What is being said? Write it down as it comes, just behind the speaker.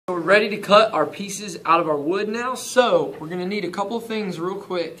We're ready to cut our pieces out of our wood now, so we're going to need a couple of things real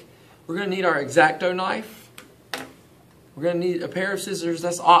quick. We're going to need our exacto knife. We're going to need a pair of scissors,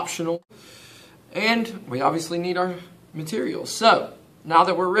 that's optional. And we obviously need our materials. So, now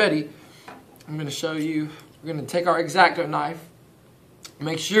that we're ready, I'm going to show you, we're going to take our exacto knife.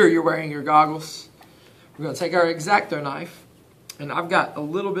 Make sure you're wearing your goggles. We're going to take our exacto knife, and I've got a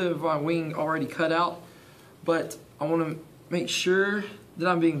little bit of my wing already cut out, but I want to make sure that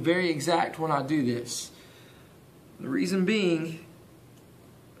I'm being very exact when I do this. The reason being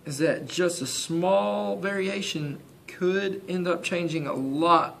is that just a small variation could end up changing a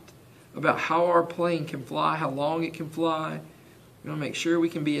lot about how our plane can fly, how long it can fly. We want to make sure we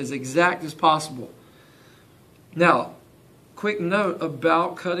can be as exact as possible. Now, quick note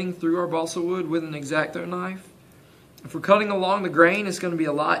about cutting through our balsa wood with an exacto knife. If we're cutting along the grain, it's going to be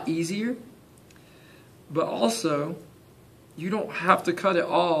a lot easier. But also, you don't have to cut it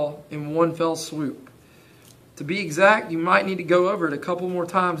all in one fell swoop. To be exact, you might need to go over it a couple more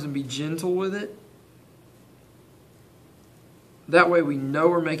times and be gentle with it. That way we know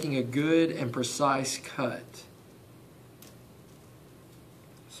we're making a good and precise cut.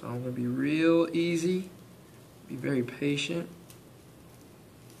 So I'm going to be real easy, be very patient.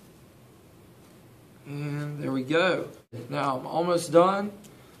 And there we go. Now I'm almost done.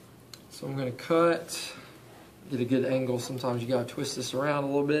 So I'm going to cut. Get a good angle. Sometimes you got to twist this around a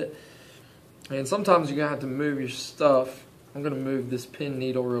little bit. And sometimes you're going to have to move your stuff. I'm going to move this pin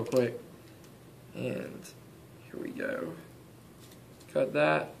needle real quick. And here we go. Cut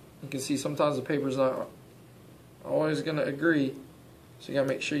that. You can see sometimes the paper's not always going to agree. So you got to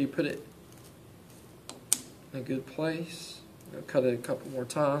make sure you put it in a good place. I'm going to cut it a couple more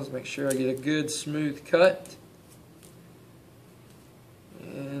times. Make sure I get a good smooth cut.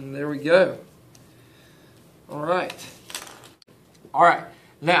 And there we go. Alright,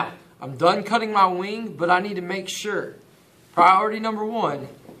 now I'm done cutting my wing, but I need to make sure, priority number one,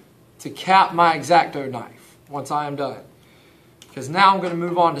 to cap my exacto knife once I am done. Because now I'm going to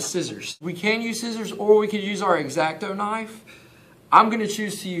move on to scissors. We can use scissors or we could use our exacto knife. I'm going to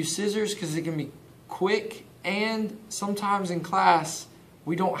choose to use scissors because it can be quick, and sometimes in class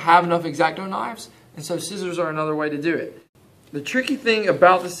we don't have enough exacto knives, and so scissors are another way to do it. The tricky thing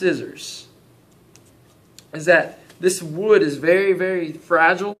about the scissors is that this wood is very, very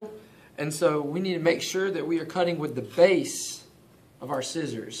fragile, and so we need to make sure that we are cutting with the base of our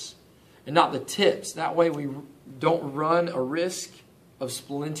scissors and not the tips. That way we don't run a risk of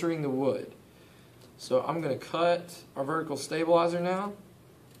splintering the wood. So I'm going to cut our vertical stabilizer now.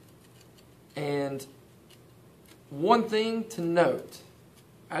 And one thing to note,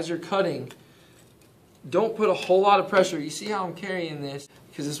 as you're cutting, don't put a whole lot of pressure. You see how I'm carrying this?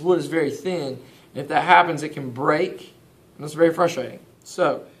 Because this wood is very thin. And if that happens, it can break, and it's very frustrating.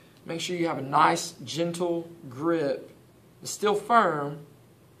 So make sure you have a nice, gentle grip. It's still firm,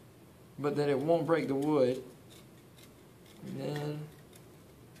 but that it won't break the wood. And then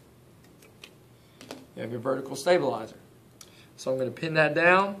you have your vertical stabilizer. So I'm going to pin that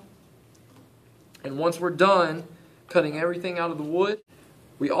down. And once we're done cutting everything out of the wood,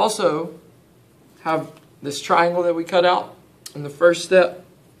 we also have this triangle that we cut out in the first step.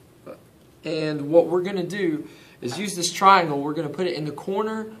 And what we're going to do is use this triangle. We're going to put it in the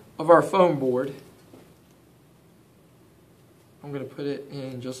corner of our foam board. I'm going to put it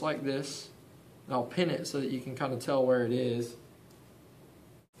in just like this. And I'll pin it so that you can kind of tell where it is.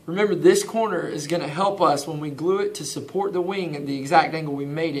 Remember, this corner is going to help us when we glue it to support the wing at the exact angle we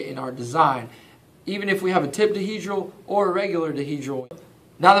made it in our design. Even if we have a tip dehedral or a regular dehedral.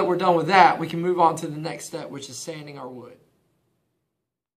 Now that we're done with that, we can move on to the next step, which is sanding our wood.